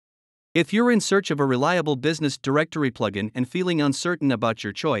If you're in search of a reliable business directory plugin and feeling uncertain about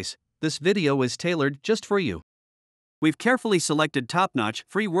your choice, this video is tailored just for you. We've carefully selected top-notch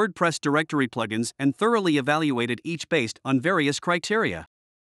free WordPress directory plugins and thoroughly evaluated each based on various criteria.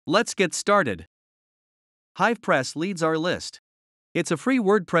 Let's get started. HivePress leads our list. It's a free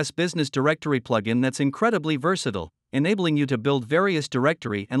WordPress business directory plugin that's incredibly versatile, enabling you to build various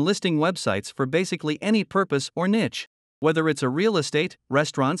directory and listing websites for basically any purpose or niche. Whether it's a real estate,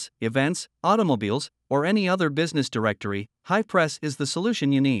 restaurants, events, automobiles, or any other business directory, HivePress is the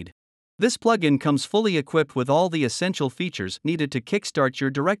solution you need. This plugin comes fully equipped with all the essential features needed to kickstart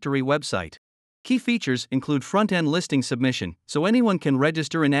your directory website. Key features include front-end listing submission, so anyone can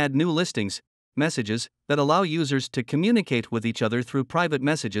register and add new listings, messages that allow users to communicate with each other through private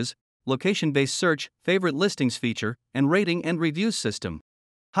messages, location-based search, favorite listings feature, and rating and reviews system.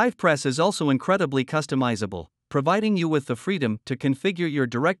 HivePress is also incredibly customizable, providing you with the freedom to configure your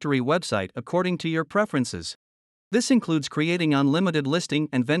directory website according to your preferences. This includes creating unlimited listing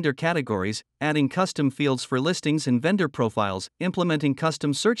and vendor categories, adding custom fields for listings and vendor profiles, implementing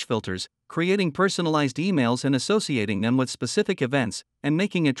custom search filters, creating personalized emails and associating them with specific events, and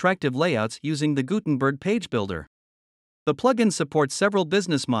making attractive layouts using the Gutenberg page builder. The plugin supports several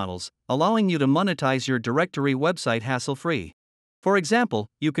business models, allowing you to monetize your directory website hassle-free. For example,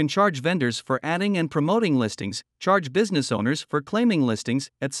 you can charge vendors for adding and promoting listings, charge business owners for claiming listings,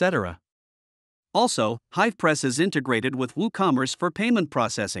 etc. Also, HivePress is integrated with WooCommerce for payment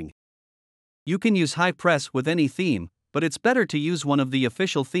processing. You can use HivePress with any theme, but it's better to use one of the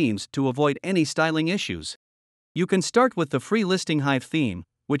official themes to avoid any styling issues. You can start with the free Listing Hive theme,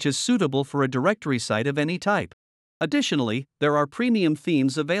 which is suitable for a directory site of any type. Additionally, there are premium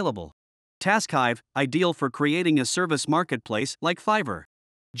themes available. TaskHive, ideal for creating a service marketplace like Fiverr.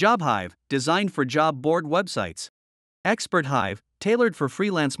 JobHive, designed for job board websites. ExpertHive, tailored for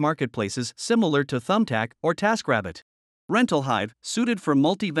freelance marketplaces similar to Thumbtack or TaskRabbit. RentalHive, suited for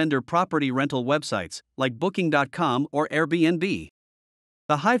multi-vendor property rental websites like Booking.com or Airbnb.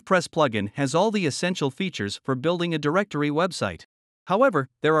 The HivePress plugin has all the essential features for building a directory website. However,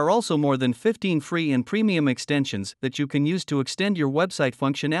 there are also more than 15 free and premium extensions that you can use to extend your website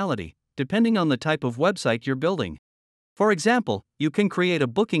functionality, depending on the type of website you're building. For example, you can create a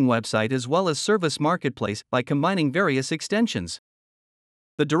booking website as well as service marketplace by combining various extensions.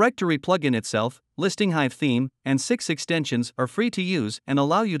 The directory plugin itself, Listing Hive theme, and 6 extensions are free to use and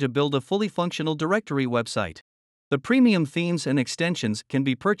allow you to build a fully functional directory website. The premium themes and extensions can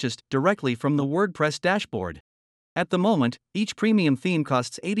be purchased directly from the WordPress dashboard. At the moment, each premium theme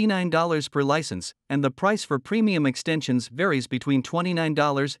costs $89 per license, and the price for premium extensions varies between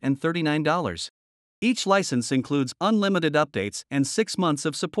 $29 and $39. Each license includes unlimited updates and 6 months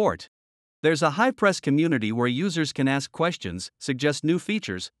of support. There's a HivePress community where users can ask questions, suggest new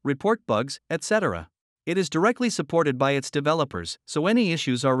features, report bugs, etc. It is directly supported by its developers, so any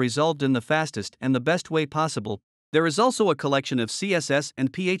issues are resolved in the fastest and the best way possible. There is also a collection of CSS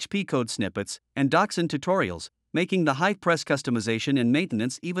and PHP code snippets and docs and tutorials, making the HivePress customization and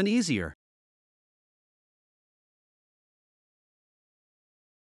maintenance even easier.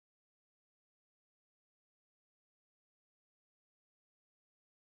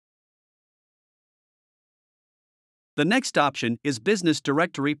 The next option is Business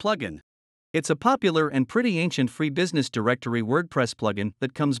Directory Plugin. It's a popular and pretty ancient free business directory WordPress plugin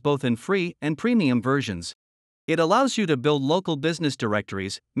that comes both in free and premium versions. It allows you to build local business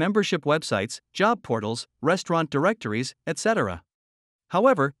directories, membership websites, job portals, restaurant directories, etc.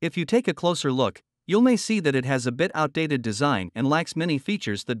 However, if you take a closer look, you'll may see that it has a bit outdated design and lacks many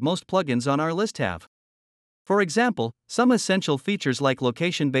features that most plugins on our list have. For example, some essential features like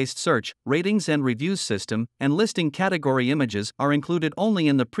location-based search, ratings and reviews system, and listing category images are included only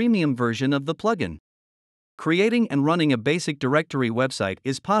in the premium version of the plugin. Creating and running a basic directory website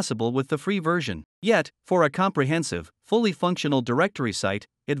is possible with the free version. Yet, for a comprehensive, fully functional directory site,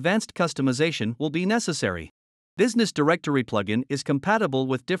 advanced customization will be necessary. Business Directory plugin is compatible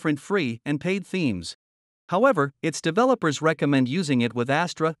with different free and paid themes. However, its developers recommend using it with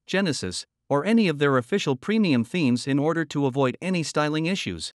Astra, Genesis, or any of their official premium themes in order to avoid any styling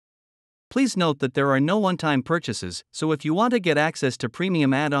issues. Please note that there are no one-time purchases, so if you want to get access to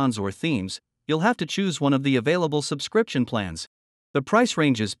premium add-ons or themes, you'll have to choose one of the available subscription plans. The price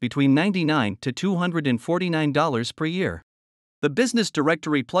ranges between $99 to $249 per year. The Business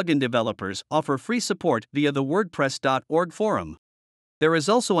Directory plugin developers offer free support via the WordPress.org forum. There is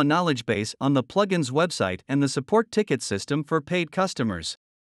also a knowledge base on the plugin's website and the support ticket system for paid customers.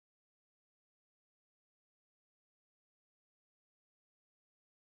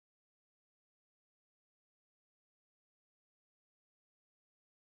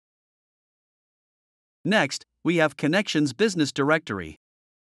 Next, we have Connections Business Directory.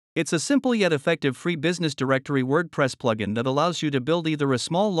 It's a simple yet effective free business directory WordPress plugin that allows you to build either a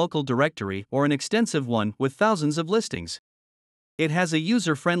small local directory or an extensive one with thousands of listings. It has a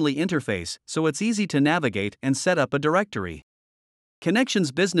user-friendly interface, so it's easy to navigate and set up a directory.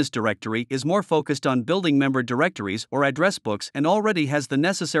 Connections Business Directory is more focused on building member directories or address books and already has the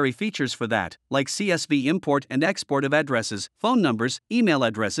necessary features for that, like CSV import and export of addresses, phone numbers, email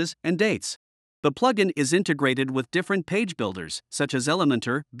addresses, and dates. The plugin is integrated with different page builders, such as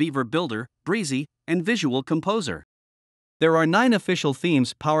Elementor, Beaver Builder, Breezy, and Visual Composer. There are 9 official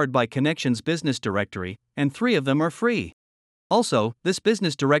themes powered by Connections Business Directory, and 3 of them are free. Also, this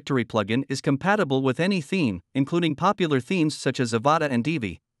business directory plugin is compatible with any theme, including popular themes such as Avada and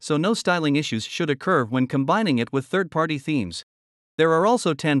Divi, so no styling issues should occur when combining it with third-party themes. There are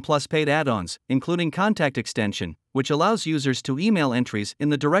also 10 plus paid add-ons, including Contact Extension, which allows users to email entries in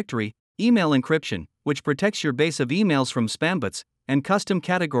the directory, Email Encryption, which protects your base of emails from spambots, and Custom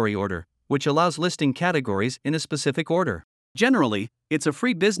Category Order, which allows listing categories in a specific order. Generally, it's a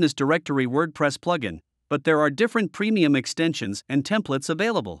free business directory WordPress plugin, but there are different premium extensions and templates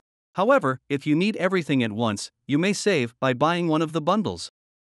available. However, if you need everything at once, you may save by buying one of the bundles.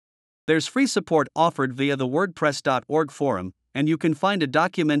 There's free support offered via the WordPress.org forum, and you can find a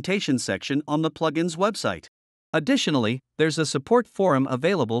documentation section on the plugin's website. Additionally, there's a support forum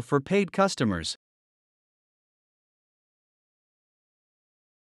available for paid customers.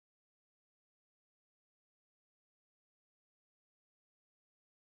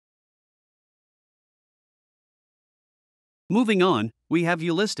 Moving on, we have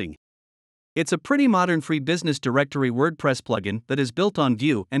Listing. It's a pretty modern free business directory WordPress plugin that is built on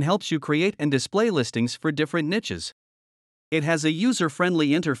Vue and helps you create and display listings for different niches. It has a user-friendly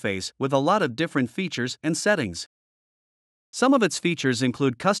interface with a lot of different features and settings. Some of its features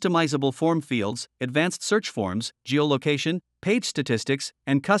include customizable form fields, advanced search forms, geolocation, page statistics,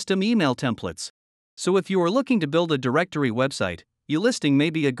 and custom email templates. So if you are looking to build a directory website, Listing may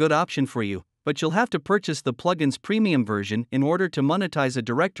be a good option for you, but you'll have to purchase the plugin's premium version in order to monetize a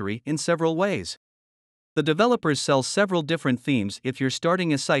directory in several ways. The developers sell several different themes if you're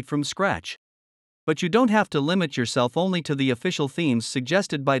starting a site from scratch. But you don't have to limit yourself only to the official themes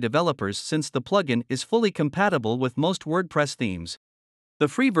suggested by developers since the plugin is fully compatible with most WordPress themes. The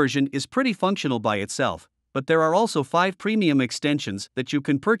free version is pretty functional by itself, but there are also 5 premium extensions that you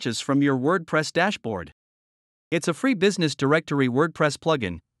can purchase from your WordPress dashboard. It's a free business directory WordPress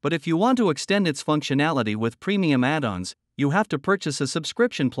plugin, but if you want to extend its functionality with premium add-ons, you have to purchase a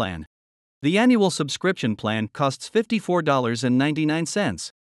subscription plan. The annual subscription plan costs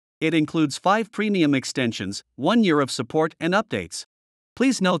 $54.99. It includes 5 premium extensions, 1 year of support and updates.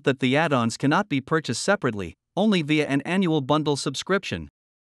 Please note that the add-ons cannot be purchased separately, only via an annual bundle subscription.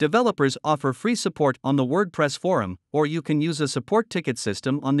 Developers offer free support on the WordPress forum, or you can use a support ticket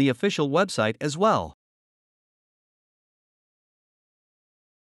system on the official website as well.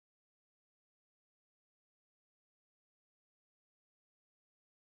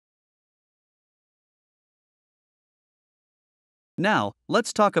 Now,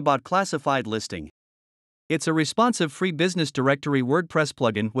 let's talk about Classified Listing. It's a responsive free business directory WordPress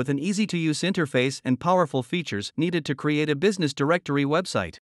plugin with an easy-to-use interface and powerful features needed to create a business directory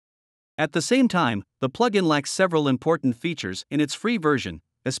website. At the same time, the plugin lacks several important features in its free version,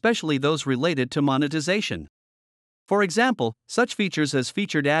 especially those related to monetization. For example, such features as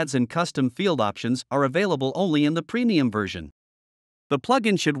featured ads and custom field options are available only in the premium version. The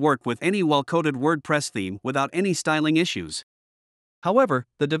plugin should work with any well-coded WordPress theme without any styling issues. However,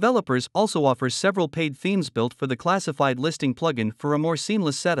 the developers also offer several paid themes built for the Classified Listing plugin for a more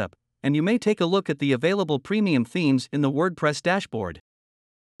seamless setup, and you may take a look at the available premium themes in the WordPress dashboard.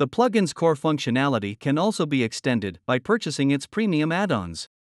 The plugin's core functionality can also be extended by purchasing its premium add-ons.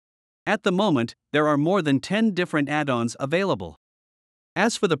 At the moment, there are more than 10 different add-ons available.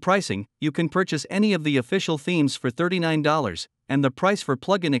 As for the pricing, you can purchase any of the official themes for $39, and the price for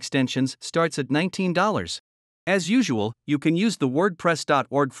plugin extensions starts at $19. As usual, you can use the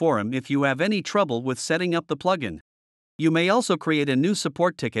WordPress.org forum if you have any trouble with setting up the plugin. You may also create a new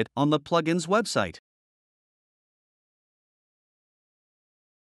support ticket on the plugin's website.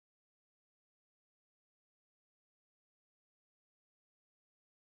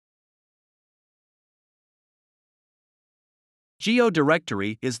 Geo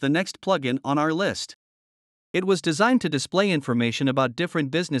Directory is the next plugin on our list. It was designed to display information about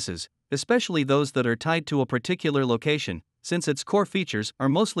different businesses, especially those that are tied to a particular location, since its core features are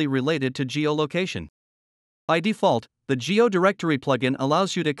mostly related to geolocation. By default, the Geo Directory plugin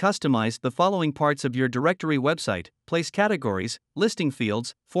allows you to customize the following parts of your directory website: place categories, listing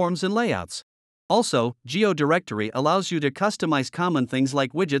fields, forms, and layouts. Also, Geo Directory allows you to customize common things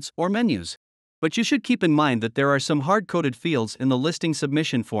like widgets or menus. But you should keep in mind that there are some hard-coded fields in the listing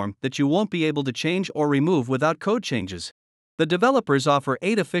submission form that you won't be able to change or remove without code changes. The developers offer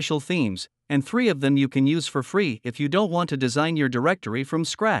 8 official themes, and 3 of them you can use for free if you don't want to design your directory from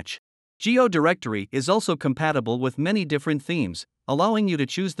scratch. Geo Directory is also compatible with many different themes, allowing you to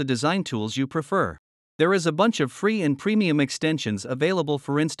choose the design tools you prefer. There is a bunch of free and premium extensions available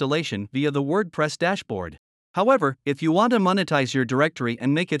for installation via the WordPress dashboard. However, if you want to monetize your directory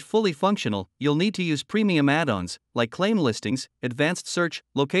and make it fully functional, you'll need to use premium add-ons like claim listings, advanced search,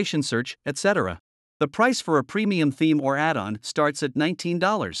 location search, etc. The price for a premium theme or add-on starts at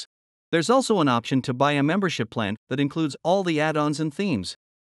 $19. There's also an option to buy a membership plan that includes all the add-ons and themes.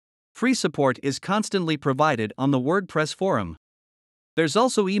 Free support is constantly provided on the WordPress forum. There's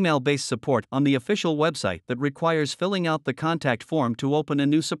also email-based support on the official website that requires filling out the contact form to open a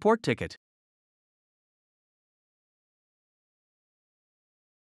new support ticket.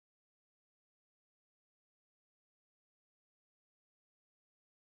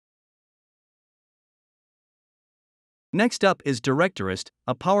 Next up is Directorist,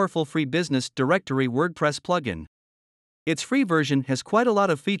 a powerful free business directory WordPress plugin. Its free version has quite a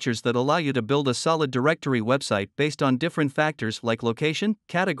lot of features that allow you to build a solid directory website based on different factors like location,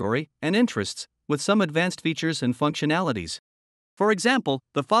 category, and interests, with some advanced features and functionalities. For example,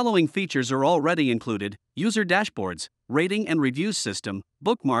 the following features are already included: user dashboards, rating and reviews system,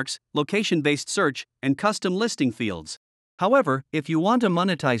 bookmarks, location-based search, and custom listing fields. However, if you want to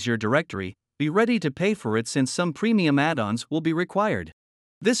monetize your directory, be ready to pay for it since some premium add-ons will be required.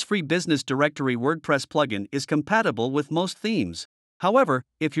 This free business directory WordPress plugin is compatible with most themes. However,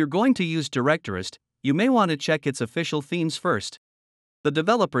 if you're going to use Directorist, you may want to check its official themes first. The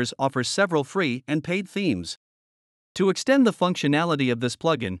developers offer several free and paid themes. To extend the functionality of this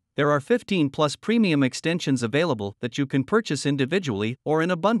plugin, there are 15 plus premium extensions available that you can purchase individually or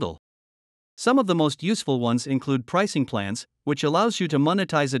in a bundle. Some of the most useful ones include pricing plans, which allows you to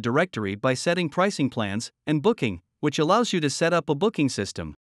monetize a directory by setting pricing plans, and booking, which allows you to set up a booking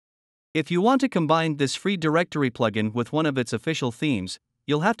system. If you want to combine this free directory plugin with one of its official themes,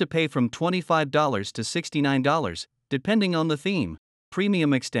 you'll have to pay from $25 to $69, depending on the theme.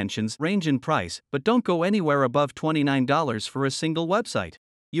 Premium extensions range in price but don't go anywhere above $29 for a single website.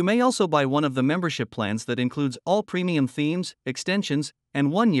 You may also buy one of the membership plans that includes all premium themes, extensions,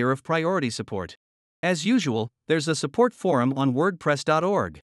 and 1 year of priority support. As usual, there's a support forum on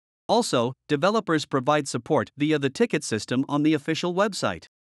WordPress.org. Also, developers provide support via the ticket system on the official website.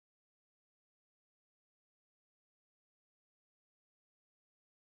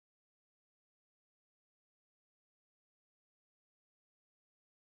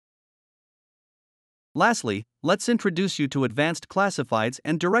 Lastly, let's introduce you to Advanced Classifieds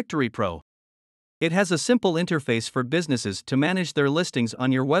and Directory Pro. It has a simple interface for businesses to manage their listings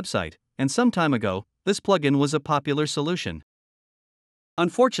on your website, and some time ago, this plugin was a popular solution.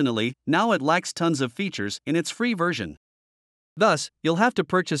 Unfortunately, now it lacks tons of features in its free version. Thus, you'll have to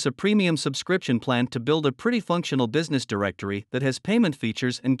purchase a premium subscription plan to build a pretty functional business directory that has payment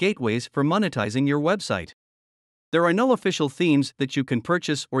features and gateways for monetizing your website. There are no official themes that you can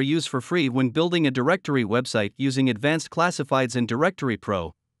purchase or use for free when building a directory website using Advanced Classifieds and Directory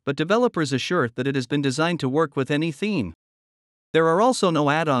Pro, but developers assure that it has been designed to work with any theme. There are also no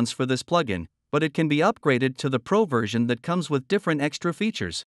add-ons for this plugin, but it can be upgraded to the Pro version that comes with different extra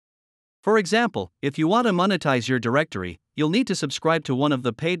features. For example, if you want to monetize your directory, you'll need to subscribe to one of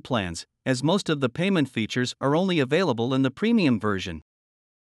the paid plans, as most of the payment features are only available in the premium version.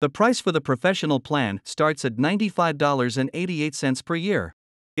 The price for the professional plan starts at $95.88 per year.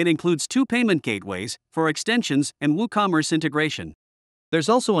 It includes 2 payment gateways for extensions and WooCommerce integration. There's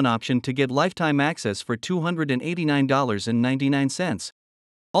also an option to get lifetime access for $289.99.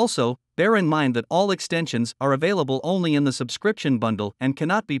 Also, bear in mind that all extensions are available only in the subscription bundle and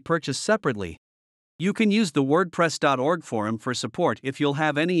cannot be purchased separately. You can use the WordPress.org forum for support if you'll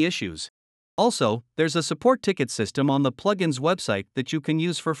have any issues. Also, there's a support ticket system on the plugin's website that you can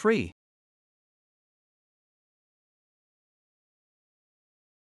use for free.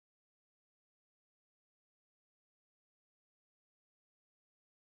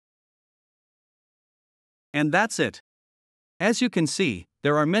 And that's it. As you can see,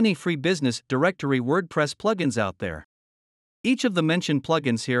 there are many free business directory WordPress plugins out there. Each of the mentioned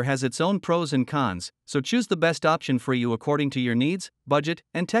plugins here has its own pros and cons, so choose the best option for you according to your needs, budget,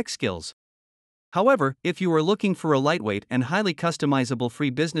 and tech skills. However, if you are looking for a lightweight and highly customizable free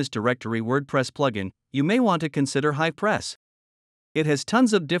business directory WordPress plugin, you may want to consider HivePress. It has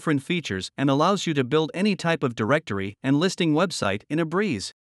tons of different features and allows you to build any type of directory and listing website in a breeze.